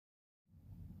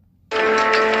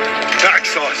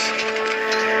sauce.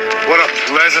 What a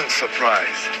pleasant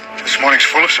surprise. This morning's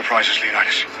full of surprises,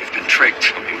 Leonidas. We've been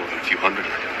tricked. Not more than a few hundred.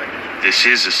 This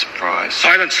is a surprise.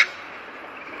 Silence!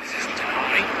 This isn't an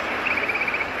army.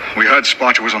 We heard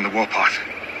Sparta was on the warpath.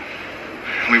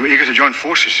 We were eager to join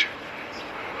forces.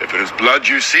 If it is blood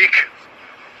you seek,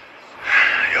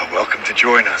 you're welcome to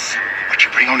join us. But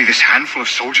you bring only this handful of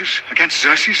soldiers against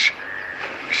Xerxes?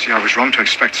 You see, I was wrong to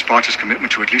expect Sparta's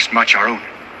commitment to at least match our own.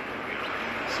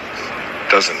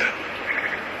 Doesn't it?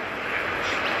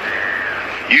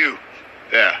 You,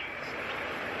 there.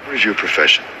 What is your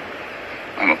profession?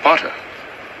 I'm a potter,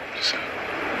 sir.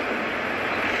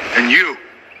 And you,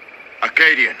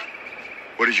 Arcadian,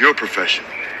 what is your profession?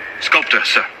 Sculptor,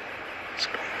 sir.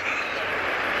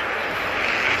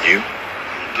 And you?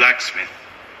 Blacksmith.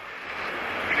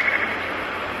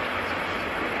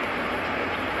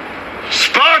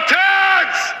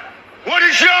 Spartans! What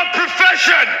is your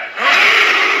profession?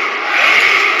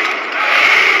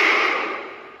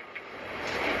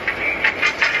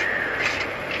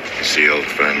 You see, old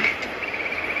friend,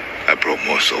 I brought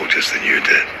more soldiers than you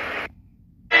did.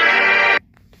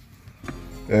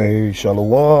 Hey,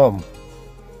 Shalom.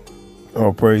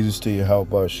 All praises to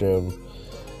Yahweh Hashem,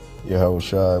 Yahweh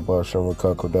Shai, Bashem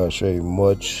Rakakodashe.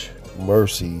 Much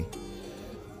mercy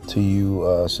to you,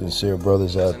 sincere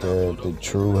brothers out there at the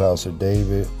true house of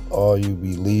David, all you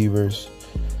believers,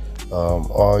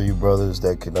 all you brothers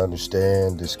that can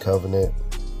understand this covenant,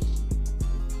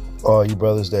 all you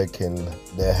brothers that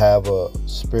have a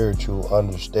spiritual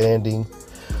understanding,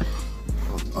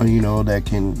 that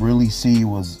can really see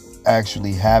what's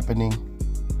actually happening,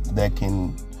 that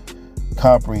can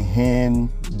comprehend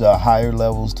the higher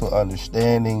levels to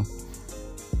understanding,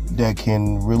 that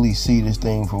can really see this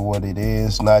thing for what it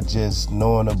is, not just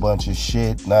knowing a bunch of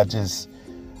shit, not just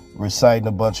reciting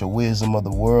a bunch of wisdom of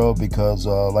the world, because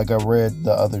like I read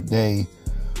the other day,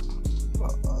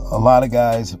 a lot of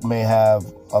guys may have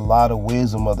a lot of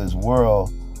wisdom of this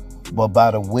world, but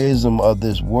by the wisdom of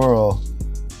this world,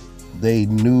 they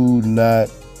knew not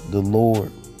the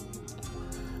Lord.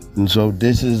 And so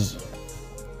this is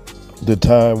the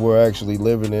time we're actually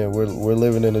living in. We're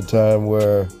living in a time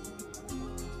where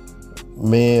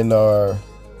men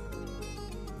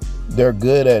they're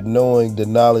good at knowing the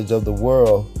knowledge of the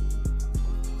world,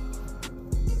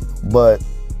 but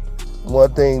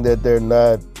one thing that they're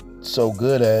not so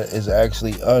good at is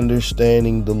actually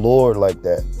understanding the Lord like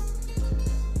that.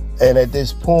 And at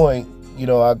this point,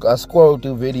 I scrolled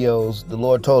through videos. The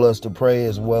Lord told us to pray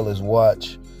as well as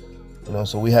watch.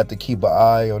 So we have to keep an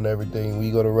eye on everything.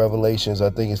 We go to Revelations, I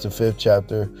think it's the 5th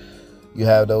chapter. You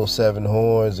have those 7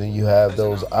 horns and you have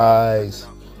those eyes.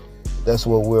 That's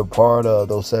what we're part of.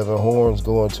 Those 7 horns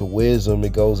go into wisdom.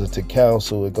 It goes into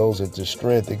counsel. It goes into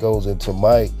strength. It goes into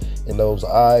might. And those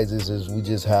eyes is we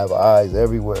just have eyes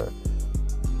everywhere.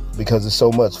 Because there's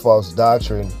so much false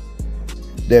doctrine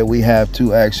that we have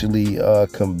to actually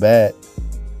combat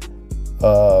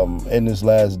in this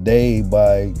last day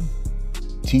by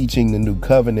teaching the new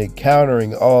covenant,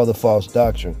 countering all the false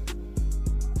doctrine.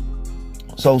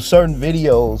 So certain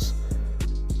videos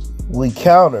we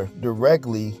counter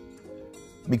directly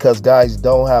because guys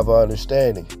don't have an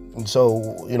understanding. And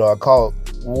so, I caught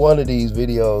one of these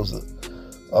videos,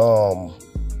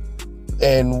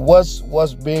 and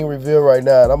what's being revealed right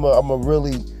now, and I'm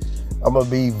gonna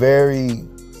be very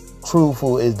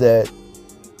truthful, is that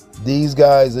these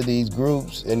guys in these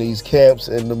groups and these camps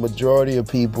and the majority of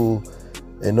people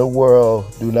in the world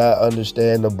do not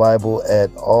understand the Bible at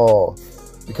all.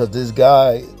 Because this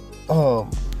guy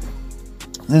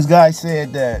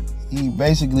said that, he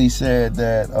basically said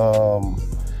that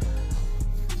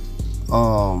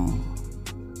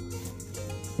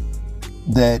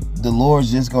that the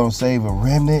Lord's just gonna save a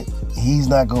remnant. He's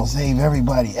not gonna save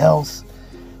everybody else.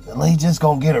 He's just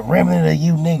gonna get a remnant of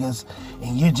you niggas,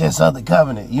 and you're just of the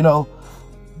covenant.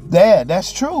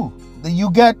 That's true.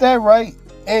 You got that right.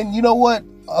 And you know what?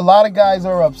 A lot of guys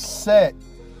are upset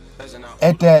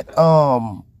at that,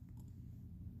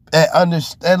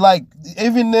 like,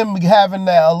 even them having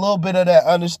that, a little bit of that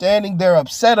understanding, they're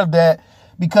upset of that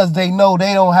because they know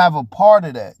they don't have a part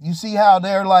of that. You see how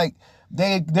they're like,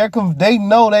 they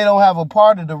know they don't have a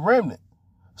part of the remnant.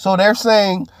 So they're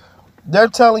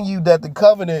telling you that the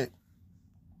covenant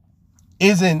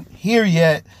isn't here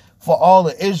yet for all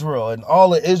of Israel, and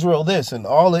all of Israel this and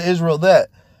all of Israel that.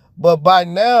 But by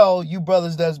now, you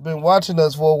brothers that's been watching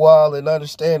us for a while and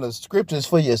understand the scriptures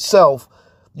for yourself,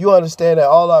 you understand that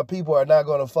all our people are not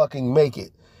going to fucking make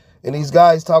it. And these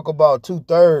guys talk about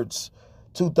 2/3.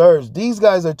 These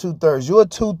guys are 2/3. You're a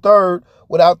 2/3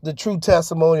 without the true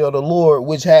testimony of the Lord,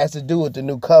 which has to do with the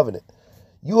new covenant.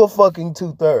 You a fucking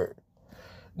 2/3.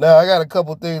 Now, I got a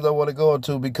couple things I want to go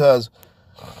into because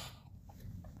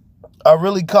I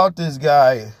really caught this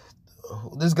guy.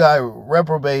 This guy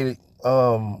reprobated.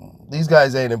 These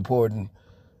guys ain't important.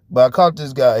 But I caught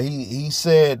this guy. He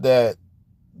said that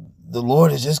the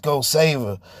Lord is just gonna save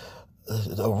a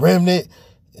remnant,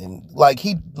 and like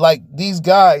these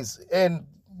guys, and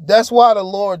that's why the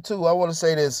Lord too. I want to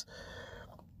say this: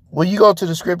 when you go to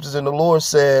the scriptures, and the Lord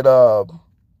said,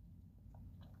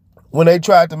 when they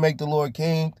tried to make the Lord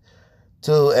king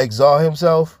to exalt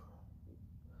himself,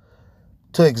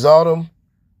 to exalt him,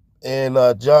 in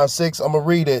John 6, I'm gonna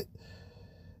read it,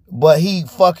 but he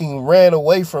fucking ran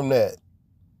away from that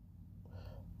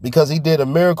because he did a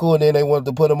miracle, and then they wanted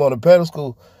to put him on a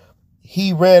pedestal.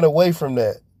 He ran away from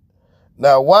that.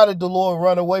 Now, why did the Lord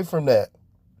run away from that?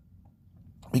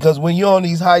 Because when you're on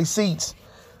these high seats,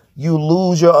 you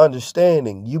lose your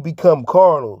understanding. You become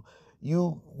carnal.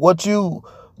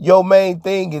 Your main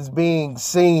thing is being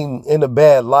seen in a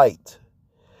bad light.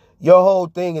 Your whole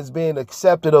thing is being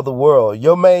accepted of the world.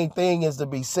 Your main thing is to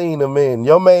be seen of men.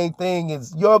 Your main thing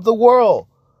is you're of the world.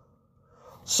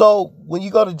 So when you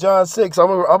go to John 6, I'm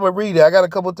gonna read it. I got a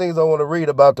couple things I want to read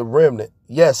about the remnant.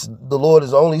 Yes, the Lord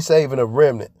is only saving a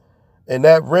remnant. And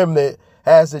that remnant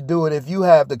has to do it if you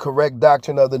have the correct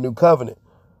doctrine of the new covenant.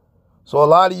 So a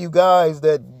lot of you guys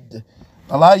that's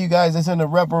in the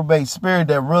reprobate spirit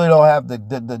that really don't have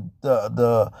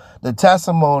the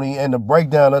testimony and the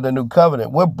breakdown of the new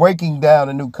covenant. We're breaking down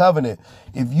the new covenant.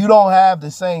 If you don't have the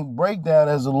same breakdown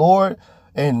as the Lord,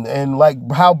 and like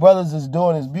how brothers is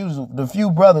doing is beautiful. The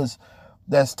few brothers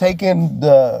that's taking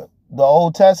the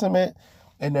Old Testament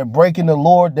and they're breaking the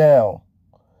Lord down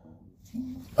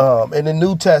in the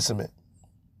New Testament.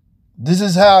 This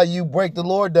is how you break the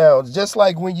Lord down. Just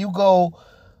like when you go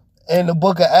in the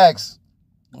book of Acts,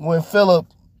 when Philip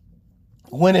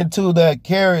went into that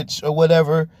carriage or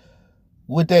whatever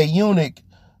with that eunuch,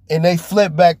 and they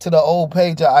flipped back to the old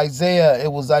page of Isaiah.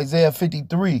 It was Isaiah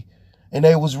 53. And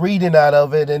they was reading out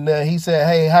of it, and he said,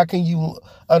 hey, how can you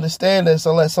understand this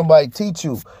unless somebody teach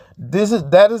you?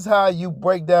 That is how you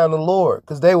break down the Lord,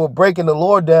 because they were breaking the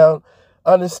Lord down,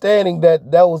 understanding that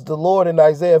was the Lord in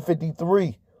Isaiah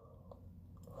 53.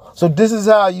 So this is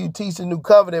how you teach the new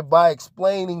covenant, by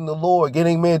explaining the Lord,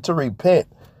 getting men to repent.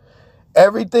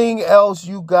 Everything else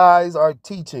you guys are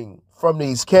teaching from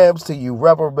these camps to you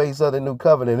reprobates of the new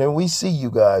covenant, and we see you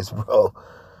guys, bro.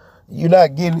 You're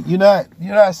not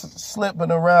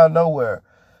slipping around nowhere.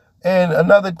 And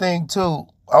another thing too,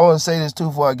 I want to say this too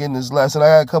before I get in this lesson. I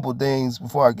got a couple things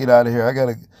before I get out of here. I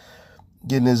gotta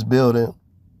get in this building.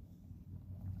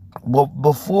 But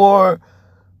before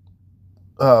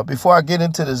I get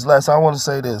into this lesson, I want to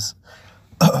say this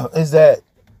is that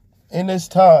in this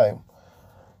time,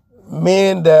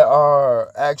 men that are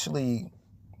actually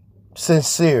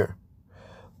sincere,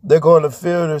 they're going to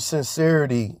feel the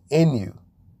sincerity in you.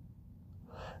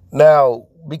 Now,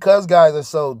 because guys are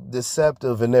so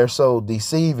deceptive and they're so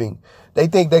deceiving, they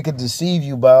think they can deceive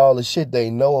you by all the shit they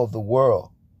know of the world.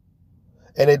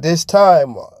 And at this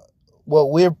time,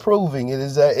 what we're proving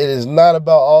is that it is not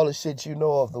about all the shit you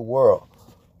know of the world.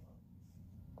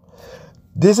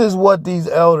 This is what these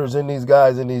elders and these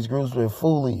guys in these groups been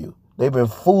fooling you. They've been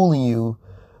fooling you,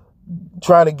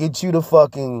 trying to get you to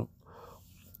fucking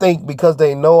think because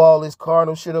they know all this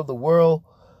carnal shit of the world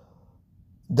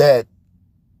that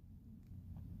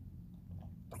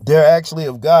they're actually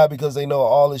of God, because they know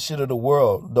all the shit of the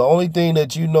world. The only thing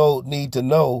that you need to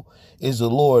know is the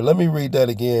Lord. Let me read that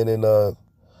again in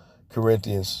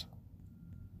Corinthians,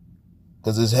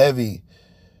 because it's heavy.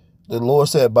 The Lord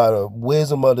said, by the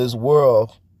wisdom of this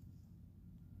world,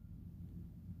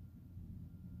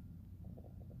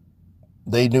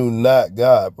 they knew not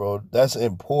God, bro. That's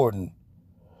important.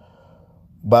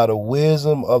 By the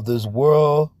wisdom of this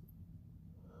world,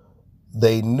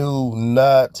 they knew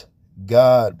not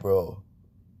God, bro.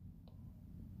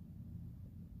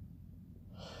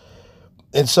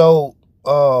 And so,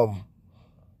 I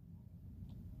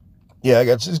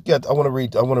want to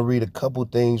read a couple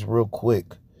things real quick,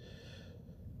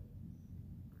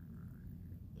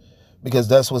 because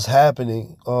that's what's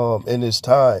happening in this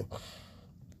time.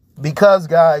 Because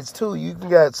guys, too, you can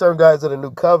get certain guys in the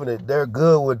new covenant, they're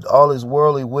good with all this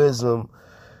worldly wisdom.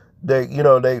 They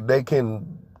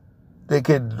can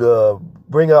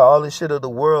bring out all this shit of the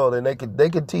world, and they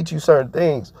can teach you certain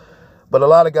things. But a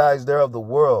lot of guys, they're of the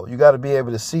world. You got to be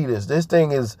able to see this. This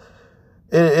thing is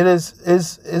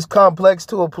complex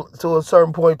to a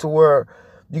certain point, to where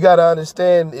you got to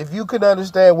understand. If you can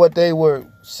understand what they were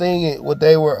singing, what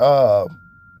they were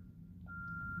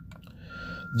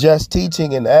just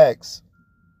teaching in Acts,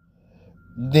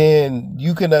 then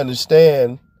you can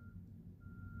understand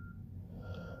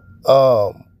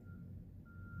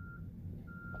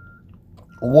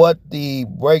what the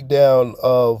breakdown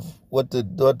of what the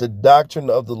doctrine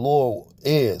of the Lord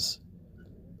is,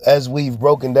 as we've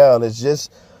broken down. It's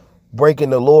just breaking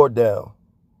the Lord down,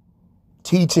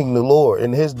 teaching the Lord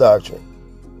in his doctrine.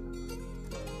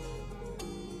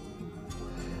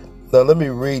 Now let me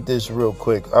read this real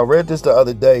quick. I read this the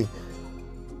other day,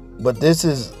 but this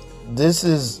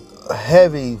is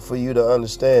heavy for you to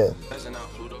understand.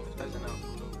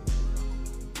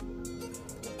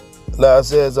 Now it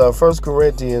says 1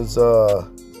 Corinthians let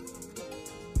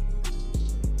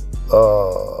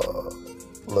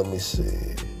me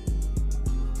see.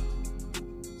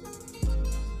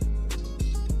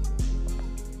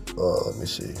 Let me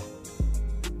see.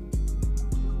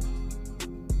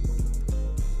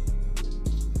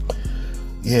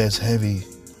 Yeah, it's heavy.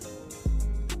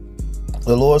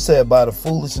 The Lord said, by the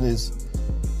foolishness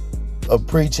of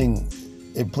preaching,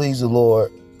 it pleased the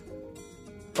Lord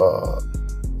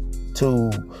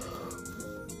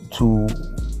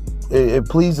it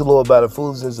pleased the Lord by the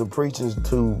foolishness of preaching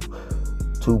to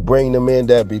bring them in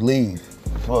that believe.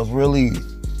 So it's really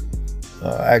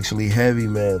actually heavy,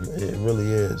 man. It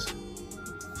really is.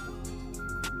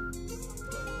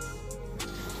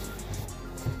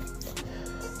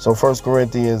 So 1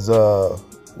 Corinthians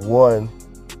 1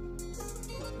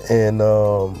 and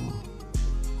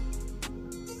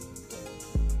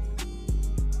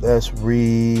let's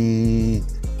read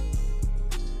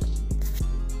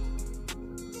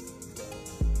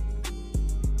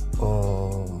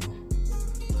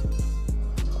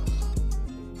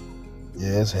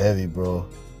yeah, it's heavy, bro.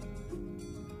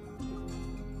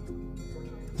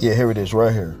 Yeah, here it is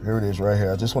right here. Here it is right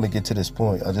here. I just want to get to this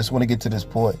point.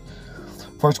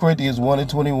 1 Corinthians 1 and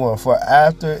 21. For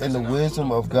after in the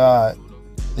wisdom of God,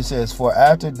 it says, for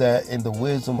after that in the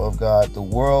wisdom of God, the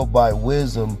world by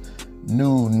wisdom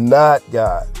knew not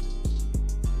God.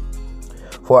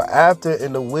 For after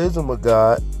in the wisdom of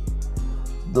God,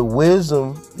 the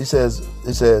wisdom, it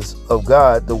says of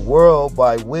God, the world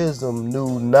by wisdom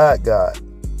knew not God.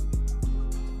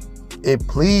 It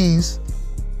pleased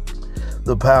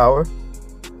the power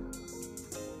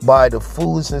by the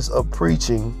foolishness of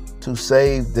preaching to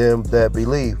save them that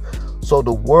believe. So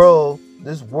the world,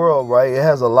 this world, right, it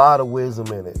has a lot of wisdom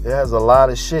in it. It has a lot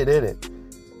of shit in it.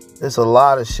 It's a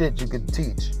lot of shit you could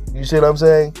teach. You see what I'm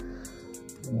saying?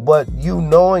 But you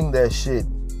knowing that shit,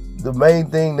 the main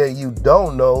thing that you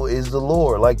don't know is the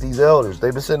Lord. Like these elders,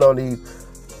 they've been sitting on these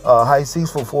high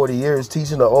seats for 40 years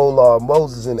teaching the old law of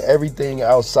Moses and everything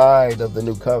outside of the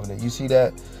new covenant. You see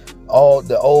that? All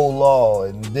the old law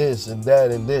and this and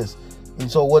that and this. And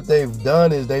so what they've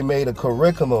done is they made a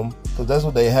curriculum, because that's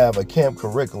what they have, a camp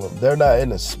curriculum. They're not in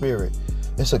the spirit.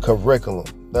 It's a curriculum.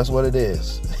 That's what it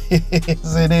is.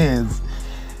 It is.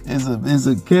 It's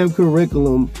a camp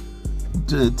curriculum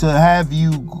to have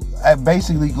you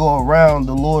basically go around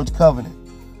the Lord's covenant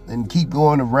and keep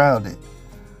going around it.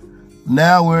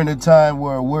 Now we're in a time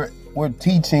where we're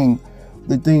teaching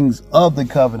the things of the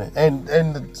covenant. And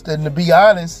to be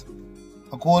honest,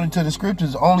 according to the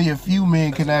scriptures, only a few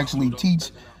men can actually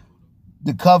teach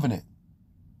the covenant,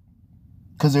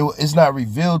 because it's not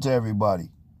revealed to everybody.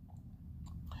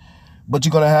 But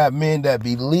you're going to have men that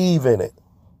believe in it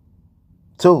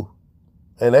too.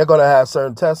 And they're going to have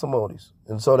certain testimonies.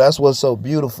 And so that's what's so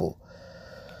beautiful.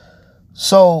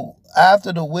 So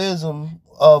after the wisdom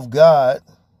of God,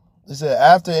 it said,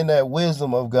 after in that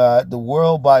wisdom of God, the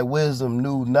world by wisdom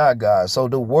knew not God. So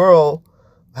the world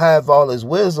have all his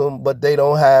wisdom, but they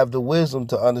don't have the wisdom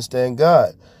to understand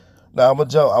God. Now I want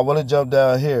to jump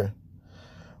down here.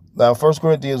 Now 1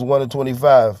 Corinthians 1 and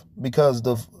 25, because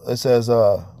it says,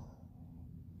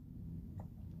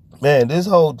 man, this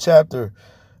whole chapter,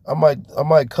 I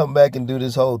might come back and do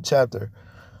this whole chapter,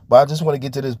 but I just want to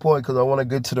get to this point because I want to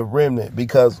get to the remnant,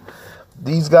 because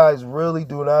these guys really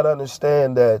do not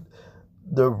understand that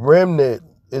the remnant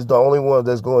is the only one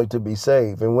that's going to be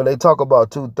saved. And when they talk about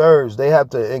 2/3, they have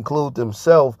to include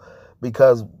themselves,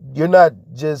 because you're not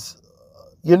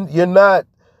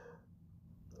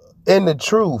in the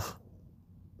truth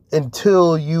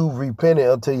until you repented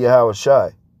unto Yahweh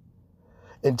Shai.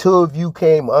 Until you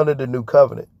came under the new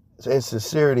covenant in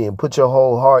sincerity and put your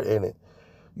whole heart in it.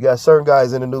 You got certain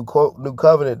guys in the new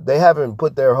covenant, they haven't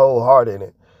put their whole heart in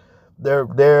it. They're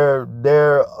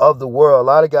of the world. A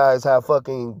lot of guys have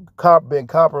fucking been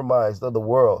compromised of the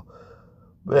world.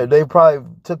 They've probably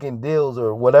taken deals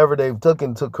or whatever they've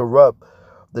taken to corrupt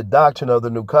the doctrine of the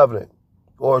new covenant.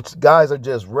 Or guys are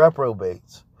just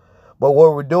reprobates. But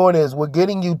what we're doing is we're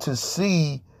getting you to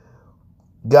see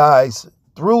guys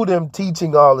through them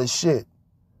teaching all this shit.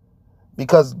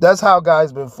 Because that's how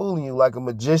guys been fooling you, like a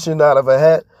magician out of a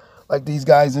hat, like these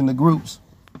guys in the groups.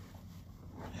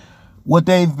 What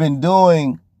they've been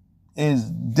doing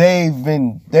is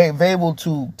they've able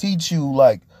to teach you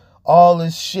like all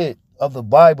this shit of the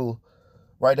Bible,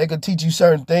 right? They could teach you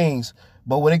certain things,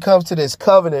 but when it comes to this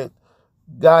covenant,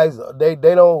 guys, they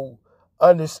don't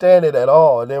understand it at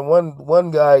all. And then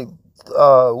one guy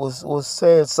was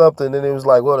saying something, and it was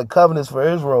like, well, the covenant's for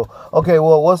Israel. Okay,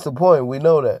 well, what's the point? We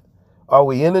know that. Are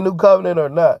we in the new covenant or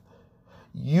not?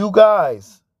 You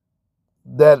guys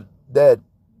that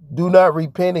do not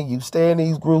repent and you stay in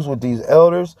these groups with these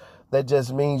elders, that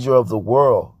just means you're of the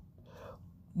world.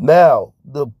 Now,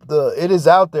 it is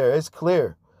out there, it's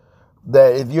clear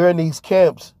that if you're in these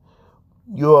camps,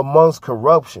 you're amongst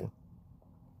corruption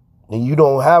and you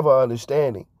don't have an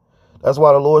understanding. That's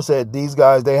why the Lord said these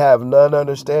guys, they have none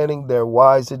understanding. They're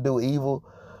wise to do evil,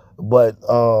 but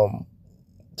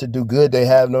to do good, they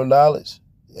have no knowledge.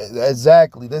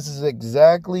 Exactly. This is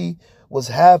exactly what's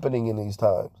happening in these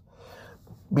times.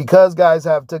 Because guys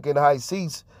have taken high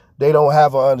seats, they don't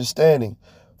have an understanding.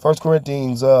 1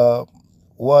 Corinthians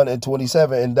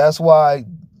 1:27. And that's why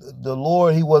the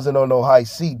Lord, he wasn't on no high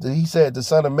seat. He said the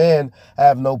Son of Man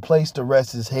have no place to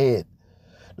rest his head.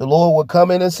 The Lord would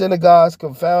come in the synagogues,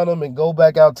 confound them, and go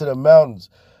back out to the mountains.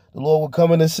 The Lord would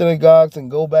come in the synagogues and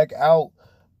go back out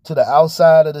to the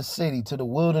outside of the city, to the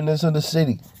wilderness of the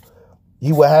city.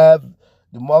 He would have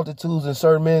the multitudes and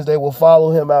certain men, they will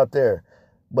follow him out there.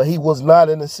 But he was not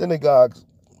in the synagogues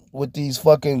with these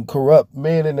fucking corrupt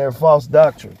men and their false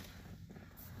doctrine.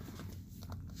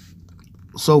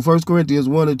 So 1 Corinthians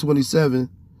 1:27,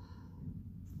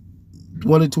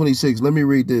 1:26, let me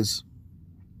read this.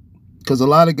 Because a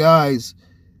lot of guys,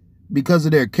 because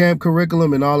of their camp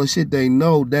curriculum and all the shit they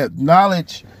know, that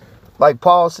knowledge, like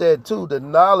Paul said too, the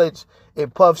knowledge,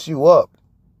 it puffs you up.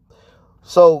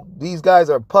 So these guys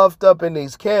are puffed up in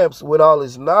these camps with all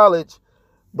this knowledge,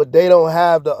 but they don't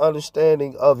have the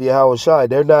understanding of Yahushua.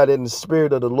 They're not in the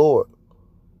spirit of the Lord.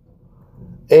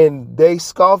 And they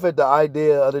scoff at the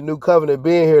idea of the new covenant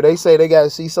being here. They say they got to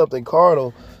see something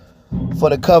carnal for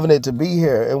the covenant to be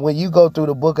here. And when you go through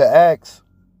the book of Acts,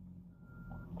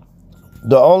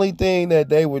 the only thing that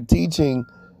they were teaching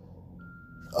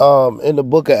in the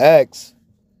book of Acts,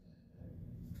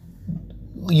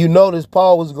 you notice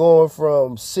Paul was going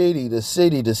from city to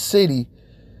city to city,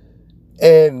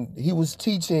 and he was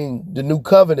teaching the new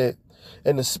covenant,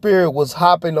 and the Spirit was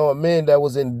hopping on men that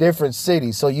was in different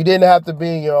cities. So you didn't have to be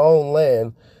in your own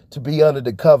land to be under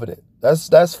the covenant.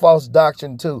 That's false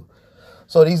doctrine too.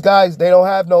 So these guys, they don't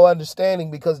have no understanding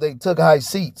because they took high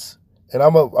seats. And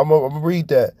I'm gonna read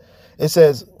that. It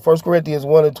says, 1 Corinthians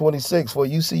 1:26, for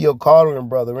you see your calling,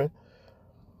 brethren,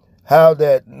 how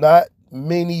that not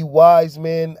many wise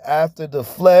men after the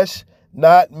flesh,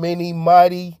 not many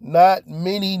mighty, not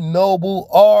many noble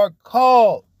are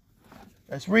called.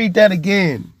 Let's read that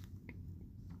again.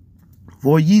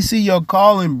 For ye see your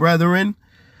calling, brethren,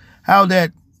 how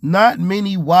that not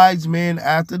many wise men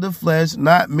after the flesh,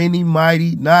 not many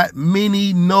mighty, not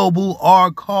many noble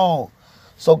are called.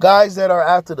 So guys that are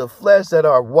after the flesh, that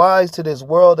are wise to this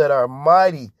world, that are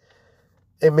mighty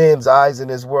in men's eyes in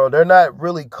this world, they're not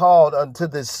really called unto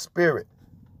this spirit.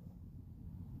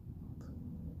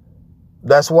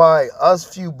 That's why us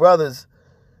few brothers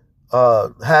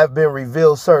have been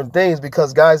revealed certain things,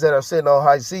 because guys that are sitting on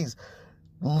high seats,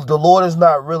 the Lord is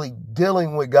not really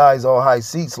dealing with guys on high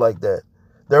seats like that.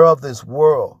 They're of this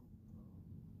world.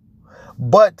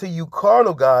 But to you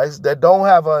carnal guys that don't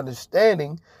have an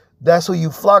understanding, that's who you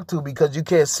flock to, because you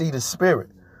can't see the spirit.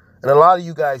 And a lot of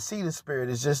you guys see the spirit.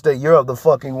 It's just that you're of the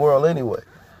fucking world anyway.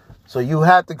 So you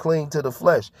have to cling to the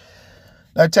flesh.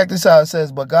 Now check this out. It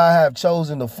says, but God hath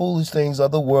chosen the foolish things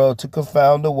of the world to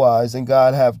confound the wise, and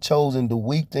God hath chosen the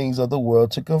weak things of the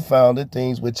world to confound the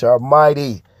things which are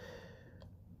mighty.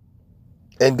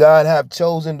 And God hath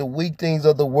chosen the weak things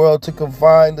of the world to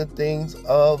confound the things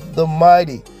of the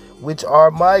mighty, which are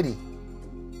mighty.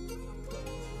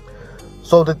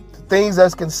 So the things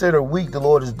that's considered weak, the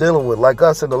Lord is dealing with, like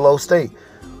us in the low state.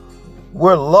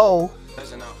 We're low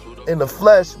in the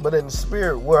flesh, but in the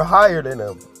spirit, we're higher than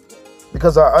them.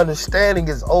 Because our understanding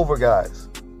is over, guys.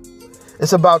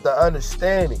 It's about the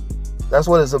understanding. That's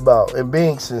what it's about. And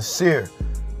being sincere.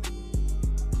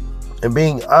 And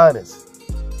being honest.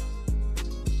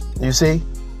 You see?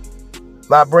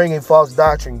 Not bringing false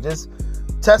doctrine. Just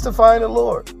testifying the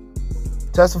Lord.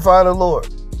 Testifying the Lord.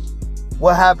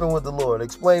 What happened with the Lord?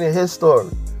 Explaining his story.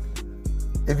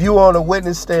 If you were on a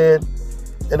witness stand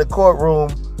in a courtroom,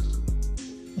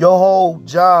 your whole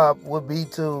job would be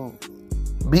to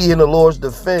be in the Lord's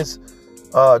defense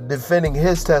defending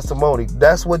his testimony.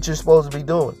 That's what you're supposed to be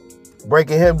doing.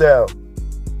 Breaking him down.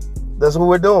 That's what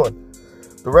we're doing.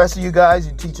 The rest of you guys,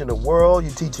 you're teaching the world,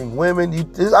 you're teaching women.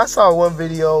 I saw one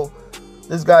video,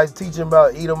 this guy's teaching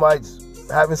about Edomites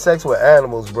having sex with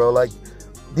animals, bro. Like,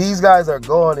 these guys are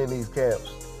going in these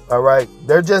camps, all right?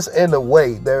 They're just in the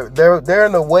way. They're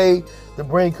in the way to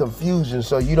bring confusion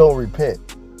so you don't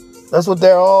repent. That's what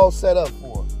they're all set up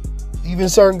for. Even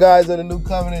certain guys in the New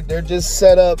Covenant, they're just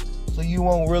set up so you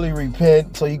won't really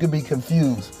repent, so you can be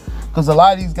confused. Because a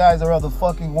lot of these guys are of the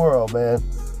fucking world, man.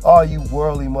 All you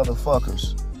worldly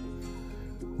motherfuckers.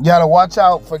 You gotta watch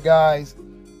out for guys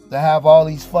that have all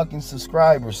these fucking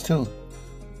subscribers too.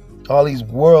 All these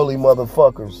worldly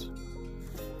motherfuckers.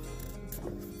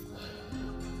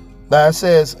 Now it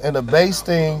says, and the base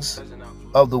things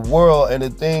of the world and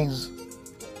the things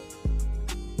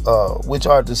which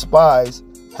are despised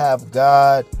have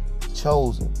God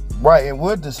chosen. Right, and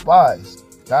we're despised.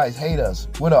 Guys hate us.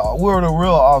 We're the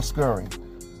real offscouring.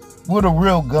 We're the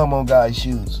real gum on guys'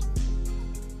 shoes.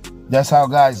 That's how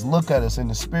guys look at us in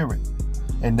the spirit.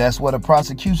 And that's where the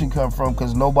prosecution come from,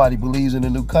 because nobody believes in the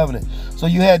new covenant. So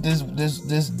you had this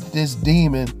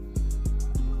demon.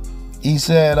 He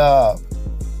said,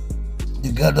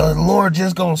 the Lord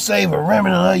just gonna save a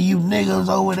remnant of you niggas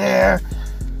over there.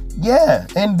 Yeah,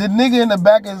 and the nigga in the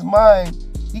back of his mind,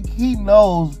 he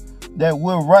knows that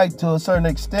we're right to a certain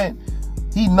extent.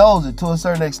 He knows it to a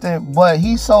certain extent, but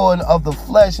he's so of the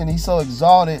flesh and he's so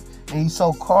exalted and he's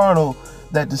so carnal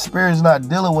that the spirit's not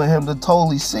dealing with him to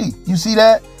totally see. You see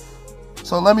that?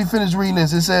 So let me finish reading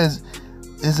this. It says,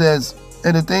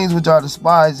 and the things which are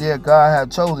despised, yeah, God have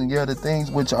chosen, yeah, the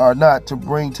things which are not, to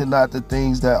bring to naught the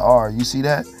things that are. You see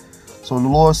that? So the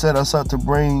Lord set us up to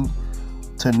bring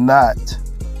to naught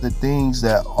the things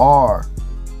that are,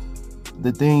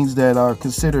 the things that are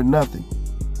considered nothing.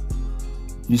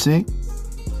 You see?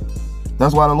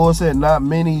 That's why the Lord said, not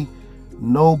many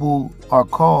noble are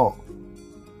called.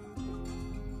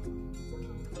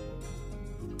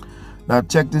 Now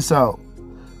check this out.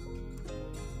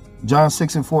 John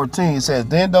 6:14 says,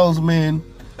 then those men,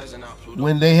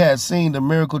 when they had seen the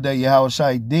miracle that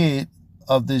Yahushua did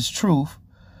of this truth,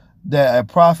 that a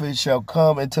prophet shall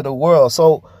come into the world.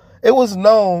 So it was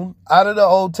known out of the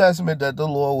Old Testament that the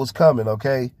Lord was coming,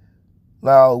 okay?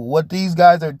 Now, what these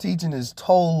guys are teaching is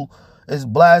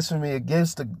blasphemy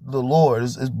against the Lord.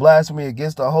 It's blasphemy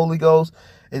against the Holy Ghost.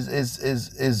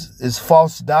 Is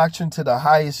false doctrine to the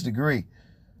highest degree.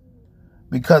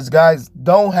 Because guys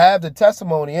don't have the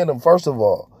testimony in them, first of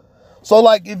all. So,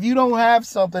 like, if you don't have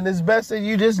something, it's best that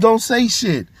you just don't say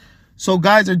shit. So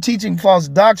guys are teaching false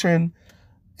doctrine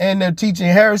and they're teaching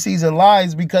heresies and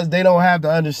lies because they don't have the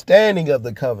understanding of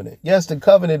the covenant. Yes, the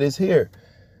covenant is here.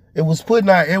 It was put in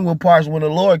our inward parts when the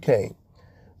Lord came.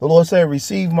 The Lord said,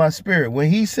 receive my spirit. When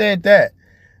he said that,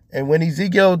 and when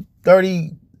Ezekiel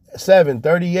 37,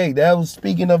 38, that was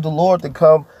speaking of the Lord to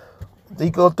come.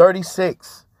 Ezekiel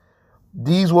 36.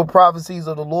 These were prophecies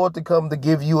of the Lord to come to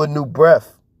give you a new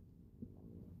breath.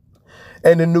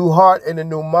 And the new heart and the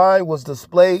new mind was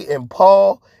displayed in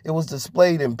Paul. It was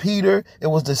displayed in Peter. It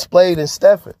was displayed in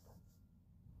Stephen.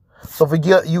 So for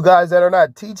you guys that are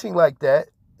not teaching like that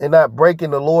and not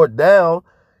breaking the Lord down,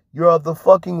 you're of the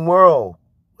fucking world.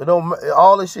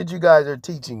 All the shit you guys are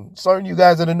teaching. Certain you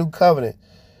guys are the new covenant.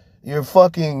 You're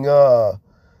fucking, you're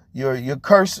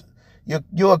cursed.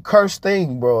 You're a cursed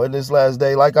thing, bro, in this last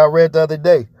day. Like I read the other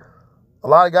day. A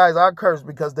lot of guys are cursed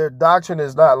because their doctrine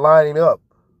is not lining up.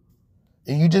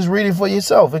 And you just read it for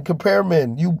yourself and compare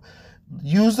men. You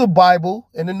use the Bible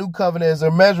and the new covenant as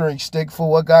a measuring stick for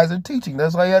what guys are teaching.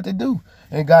 That's all you have to do.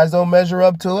 And guys don't measure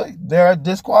up to it, they're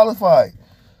disqualified.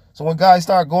 So when guys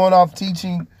start going off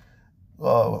teaching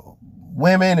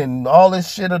women and all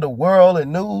this shit of the world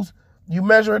and news, you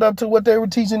measure it up to what they were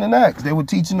teaching in Acts. They were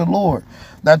teaching the Lord.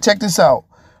 Now check this out.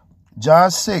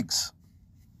 John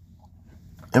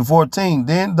 6:14.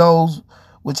 Then those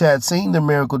which had seen the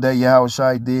miracle that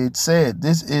Yahushua did said,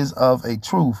 this is of a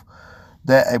truth,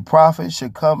 that a prophet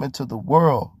should come into the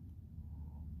world.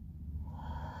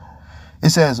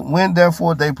 It says, when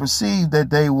therefore they perceived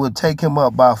that they would take him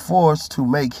up by force to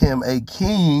make him a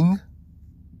king,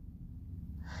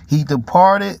 he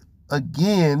departed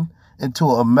again into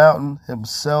a mountain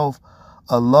himself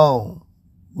alone.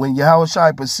 When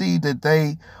Yahushua perceived that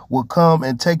they would come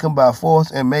and take him by force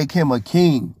and make him a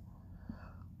king.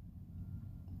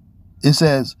 It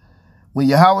says, when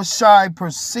Yahushua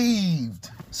perceived,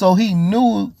 so he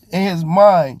knew in his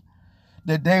mind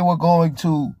that they were going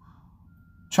to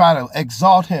try to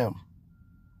exalt him.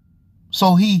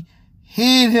 So he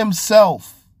hid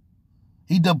himself.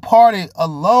 He departed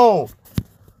alone.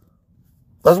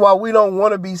 That's why we don't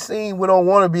want to be seen. We don't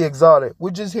want to be exalted.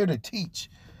 We're just here to teach.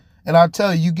 And I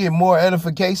tell you, you get more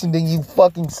edification than you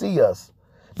fucking see us.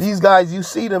 These guys, you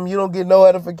see them, you don't get no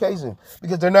edification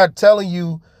because they're not telling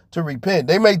you to repent.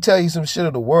 They may tell you some shit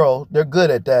of the world. They're good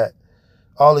at that.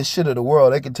 All this shit of the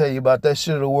world. They can tell you about that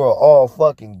shit of the world all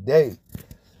fucking day.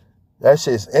 That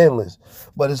shit's endless.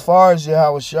 But as far as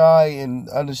Yahweh Shai and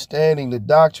understanding the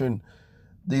doctrine,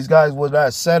 these guys were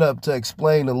not set up to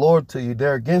explain the Lord to you.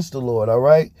 They're against the Lord, all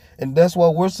right? And that's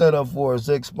what we're set up for, is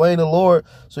to explain the Lord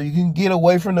so you can get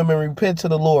away from them and repent to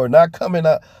the Lord. Not come in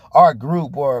our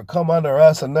group or come under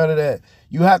us or none of that.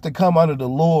 You have to come under the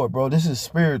Lord, bro. This is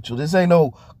spiritual. This ain't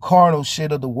no carnal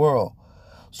shit of the world.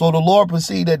 So the Lord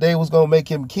perceived that they was going to make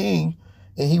him king,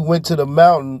 and he went to the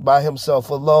mountain by himself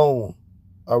alone,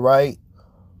 all right?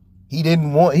 He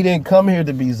didn't come here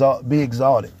to be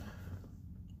exalted.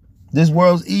 This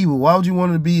world's evil. Why would you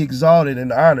want to be exalted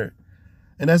and honored?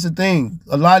 And that's the thing.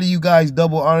 A lot of you guys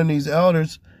double honor these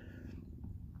elders,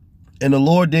 and the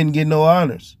Lord didn't get no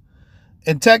honors.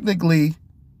 And technically,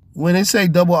 when they say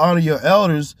double honor your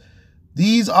elders,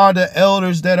 these are the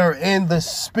elders that are in the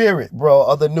spirit, bro,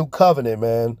 of the new covenant,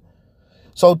 man.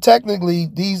 So technically,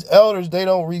 these elders, they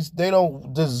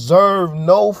don't deserve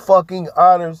no fucking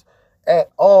honors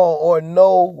at all or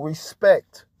no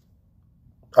respect.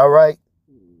 All right?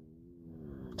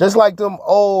 Just like them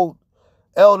old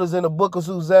elders in the book of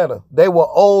Susanna. They were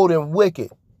old and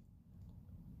wicked.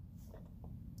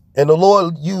 And the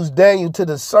Lord used Daniel to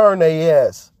discern their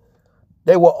ass.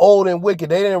 They were old and wicked.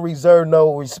 They didn't reserve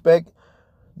no respect.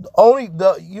 Only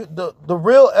the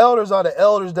real elders are the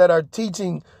elders that are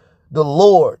teaching the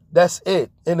Lord. That's it.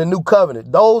 In the new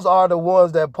covenant. Those are the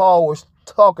ones that Paul was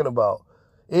talking about.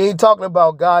 He ain't talking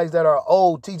about guys that are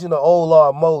old teaching the old law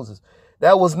of Moses.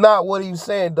 That was not what he was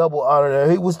saying, double honor there.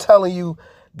 He was telling you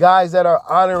guys that are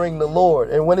honoring the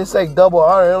Lord. And when they say double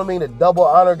honor, I don't mean to double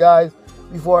honor guys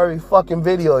before every fucking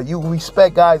video. You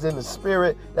respect guys in the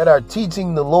spirit that are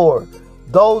teaching the Lord.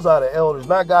 Those are the elders,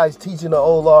 not guys teaching the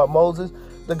old law of Moses.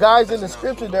 The guys in the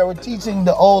scripture that were teaching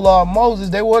the old law of Moses,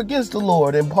 they were against the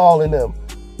Lord, and Paul and them,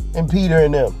 and Peter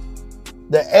and them.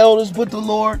 The elders put the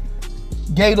Lord,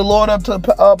 gave the Lord up to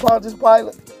Pontius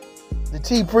Pilate. The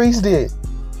chief priest did.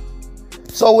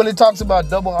 So when it talks about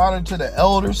double honor to the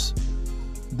elders,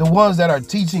 the ones that are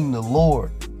teaching the Lord,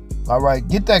 all right,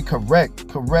 get that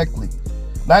correctly.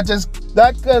 Not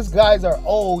because guys are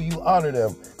old, you honor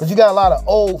them. Because you got a lot of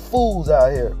old fools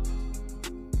out here.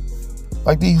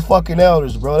 Like these fucking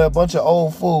elders, bro. They're a bunch of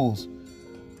old fools.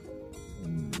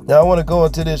 Now I want to go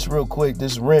into this real quick,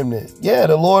 this remnant. Yeah,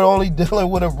 the Lord only dealing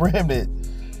with a remnant.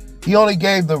 He only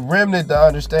gave the remnant the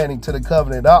understanding to the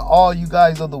covenant, not all you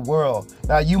guys of the world.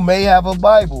 Now, you may have a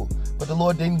Bible, but the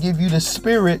Lord didn't give you the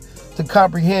spirit to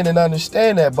comprehend and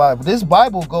understand that Bible. This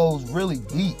Bible goes really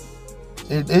deep.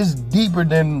 It is deeper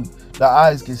than the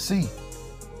eyes can see.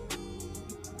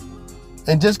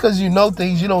 And just because you know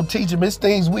things, you don't teach them. It's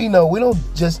things we know. We don't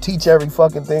just teach every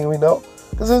fucking thing we know,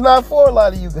 because it's not for a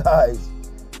lot of you guys.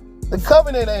 The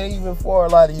covenant ain't even for a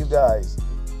lot of you guys.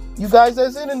 You guys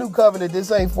that's in the new covenant,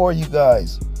 this ain't for you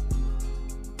guys.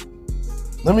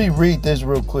 Let me read this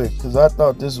real quick, because I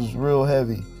thought this was real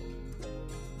heavy.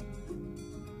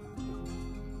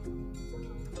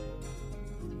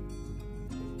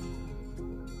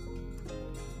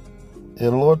 Yeah,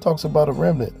 the Lord talks about a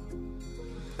remnant.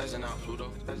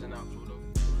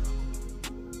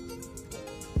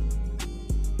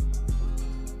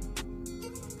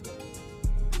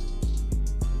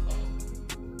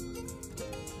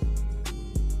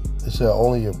 It said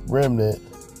only a remnant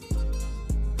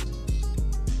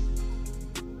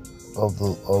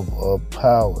of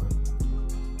power.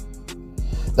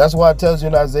 That's why it tells you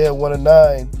in Isaiah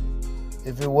 1:9,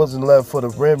 if it wasn't left for the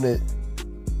remnant,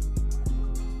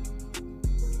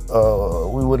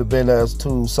 we would have been as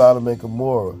to Sodom and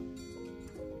Gomorrah.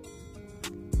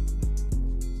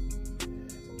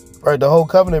 Right, the whole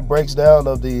covenant breaks down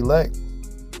of the elect.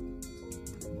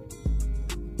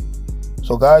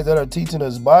 So guys that are teaching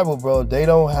this Bible, bro, they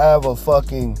don't have a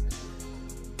fucking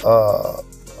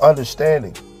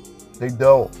understanding. They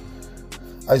don't.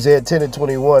 Isaiah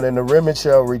 10:21, and the remnant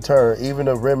shall return, even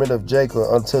the remnant of Jacob,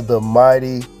 unto the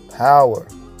mighty power.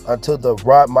 Unto the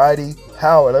mighty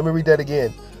power. Let me read that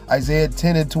again. Isaiah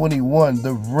 10:21,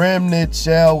 the remnant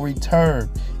shall return,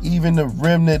 even the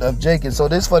remnant of Jacob. So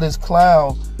this for this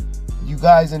clown, you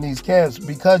guys in these camps,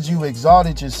 because you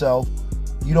exalted yourself,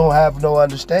 you don't have no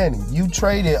understanding. You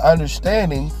traded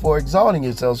understanding for exalting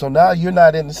yourself. So now you're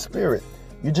not in the spirit.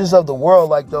 You're just of the world,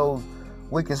 like those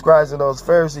wicked scribes and those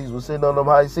Pharisees were sitting on them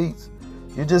high seats.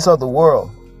 You're just of the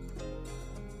world.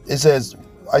 It says,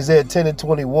 Isaiah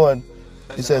 10:21,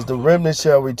 He says, the remnant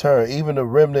shall return, even the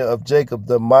remnant of Jacob,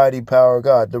 the mighty power of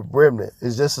God. The remnant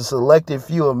is just a selected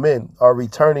few of men are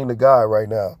returning to God right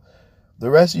now. The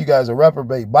rest of you guys are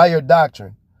reprobate by your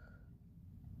doctrine.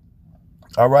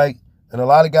 All right? And a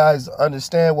lot of guys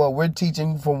understand what we're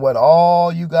teaching from what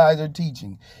all you guys are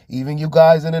teaching. Even you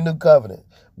guys in the new covenant.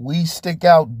 We stick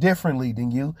out differently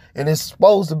than you. And it's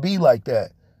supposed to be like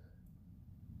that.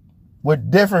 We're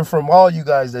different from all you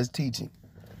guys that's teaching.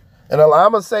 And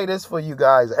I'm going to say this for you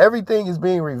guys. Everything is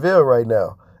being revealed right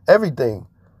now. Everything.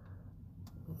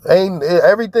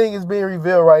 Everything is being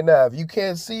revealed right now. If you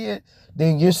can't see it,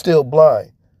 then you're still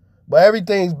blind. But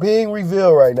everything's being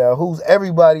revealed right now. Who's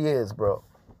everybody is, bro.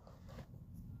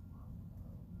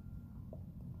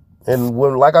 And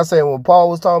when, like I said, when Paul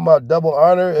was talking about double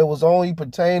honor, it was only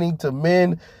pertaining to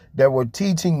men that were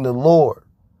teaching the Lord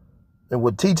and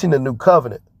were teaching the new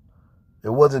covenant. It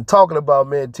wasn't talking about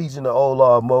men teaching the old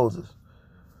law of Moses.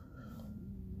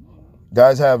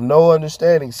 Guys have no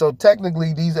understanding. So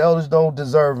technically, these elders don't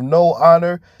deserve no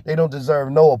honor. They don't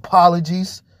deserve no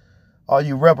apologies. All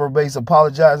you reprobates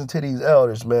apologizing to these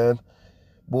elders, man.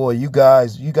 Boy, you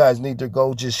guys need to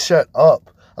go just shut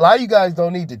up. A lot of you guys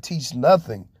don't need to teach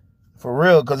nothing. For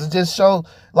real, because it just shows,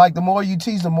 like, the more you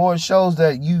teach, the more it shows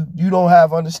that you don't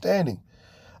have understanding.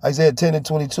 Isaiah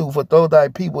 10:22, for though thy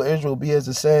people Israel be as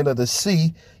the sand of the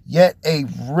sea, yet a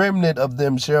remnant of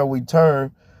them shall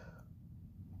return.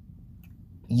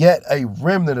 Yet a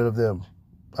remnant of them.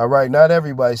 All right, not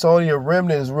everybody. So only a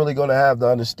remnant is really going to have the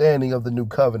understanding of the new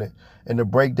covenant and the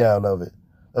breakdown of it.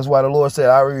 That's why the Lord said,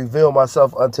 I will reveal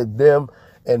myself unto them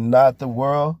and not the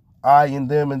world. I in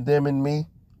them and them in me.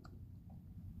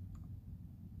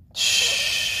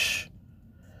 Shh.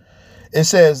 It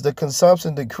says the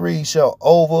consumption decree shall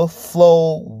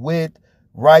overflow with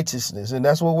righteousness. And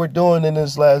that's what we're doing in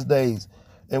this last days.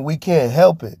 And we can't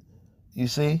help it. You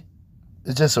see?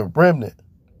 It's just a remnant.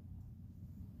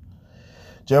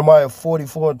 Jeremiah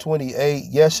 44:28.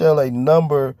 Yet shall a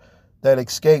number that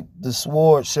escaped the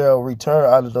sword shall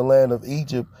return out of the land of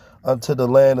Egypt unto the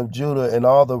land of Judah, and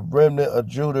all the remnant of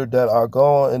Judah that are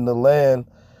gone in the land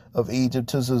of Egypt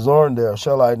to sojourn there.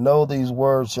 Shall I know these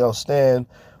words shall stand,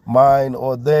 mine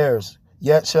or theirs?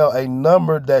 Yet shall a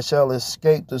number that shall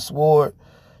escape the sword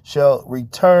shall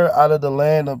return out of the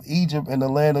land of Egypt and the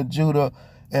land of Judah,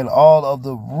 and all of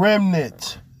the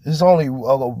remnant. It's only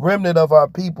a remnant of our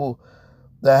people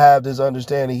that have this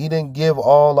understanding. He didn't give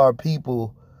all our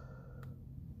people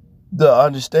the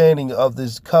understanding of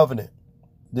this covenant.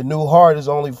 The new heart is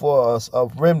only for us, a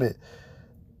remnant.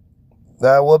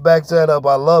 Now, what backs that up,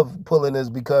 I love pulling this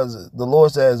because the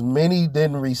Lord says many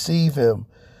didn't receive him.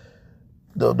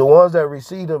 The ones that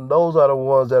received him, those are the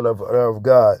ones that are of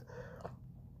God.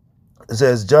 It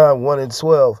says John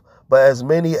 1:12, but as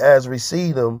many as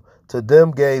received him, to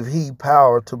them gave he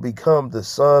power to become the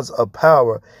sons of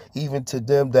power, even to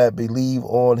them that believe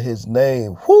on his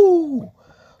name. Whoo!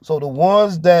 So the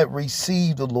ones that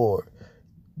receive the Lord,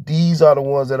 these are the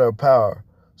ones that are power.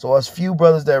 So us few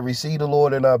brothers that received the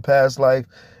Lord in our past life,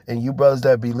 and you brothers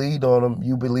that believed on him,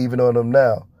 you believing on him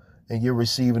now, and you're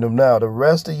receiving him now. The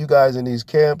rest of you guys in these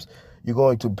camps, you're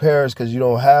going to perish because you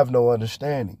don't have no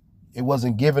understanding. It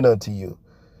wasn't given unto you.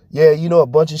 Yeah, you know a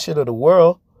bunch of shit of the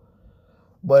world,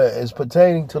 but as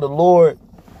pertaining to the Lord,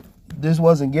 this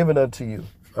wasn't given unto you.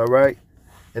 All right?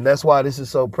 And that's why this is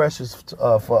so precious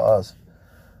for us.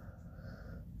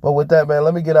 But with that, man,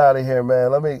 let me get out of here, man.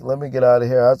 Let me get out of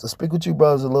here. I'll speak with you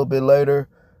brothers a little bit later,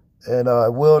 and I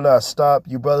will not stop.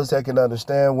 You brothers that can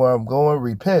understand where I'm going,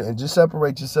 repent and just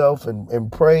separate yourself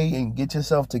and pray and get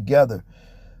yourself together.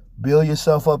 Build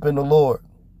yourself up in the Lord.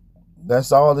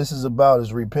 That's all this is about,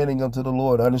 is repenting unto the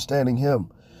Lord, understanding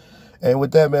him. And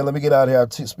with that, man, let me get out of here.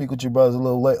 I'll speak with you brothers a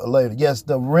little later. Yes,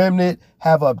 the remnant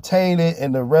have obtained it,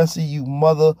 and the rest of you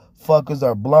motherfuckers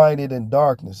are blinded in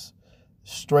darkness.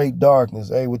 Straight darkness.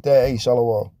 Hey, with that, hey,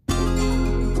 shalom.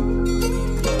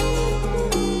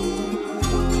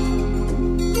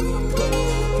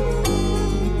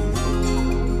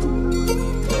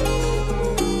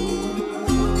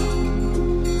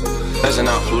 Peasant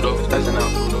out, Pluto. Peasant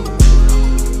out, Pluto.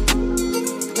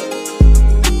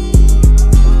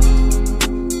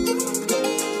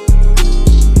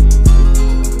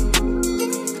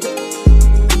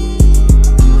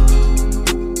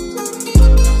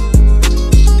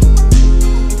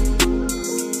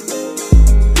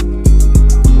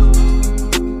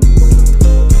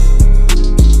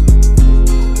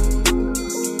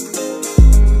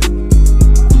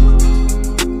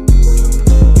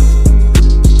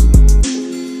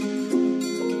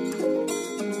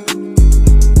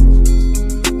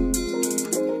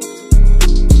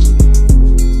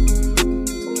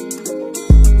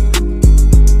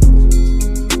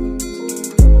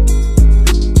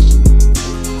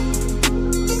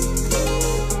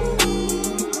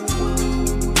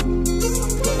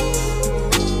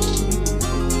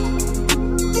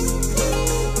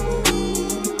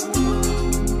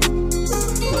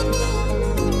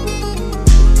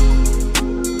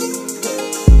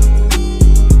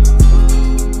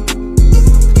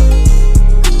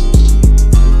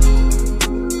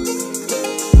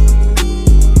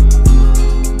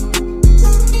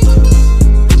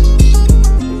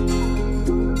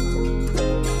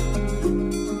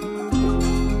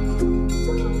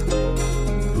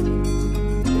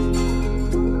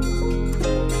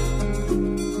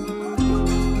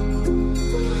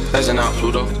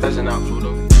 Pluto. Spazzing out,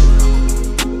 Pluto.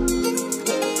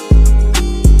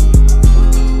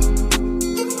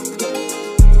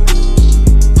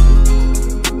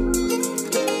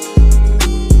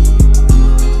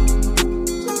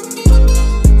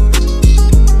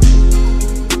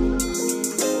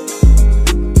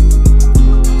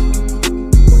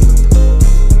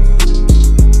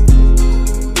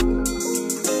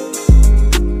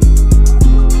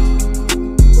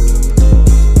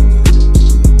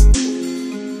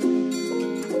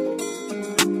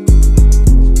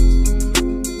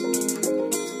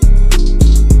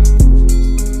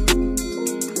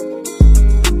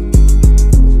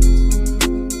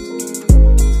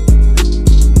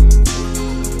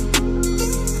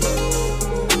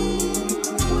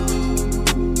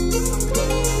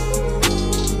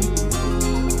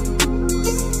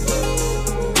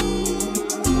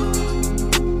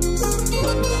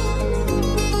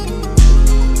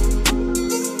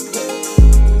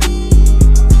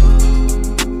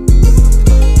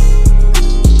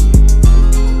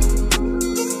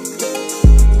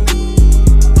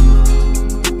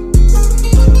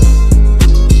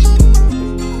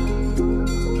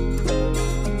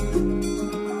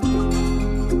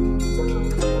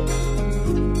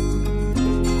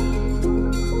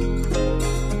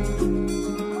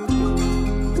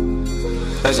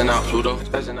 Spazzing out, Pluto.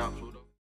 Spazzing out.